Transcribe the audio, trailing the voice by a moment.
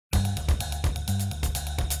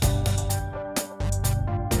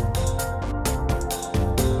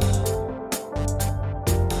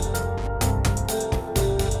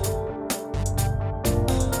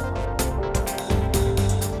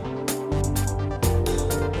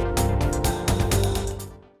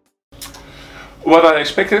What I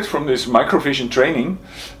expected from this Microvision training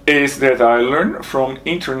is that I learn from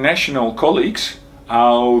international colleagues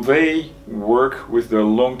how they work with the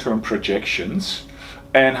long-term projections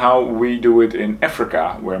and how we do it in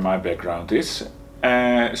Africa, where my background is,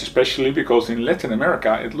 especially because in Latin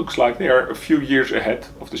America it looks like they are a few years ahead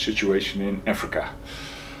of the situation in Africa.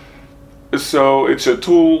 So it's a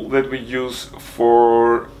tool that we use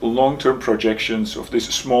for long-term projections of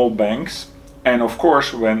these small banks, and of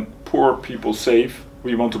course when poor people save,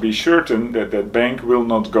 we want to be certain that that bank will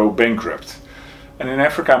not go bankrupt. And in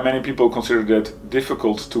Africa many people consider that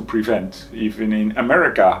difficult to prevent. Even in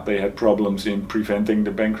America they had problems in preventing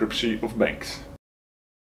the bankruptcy of banks.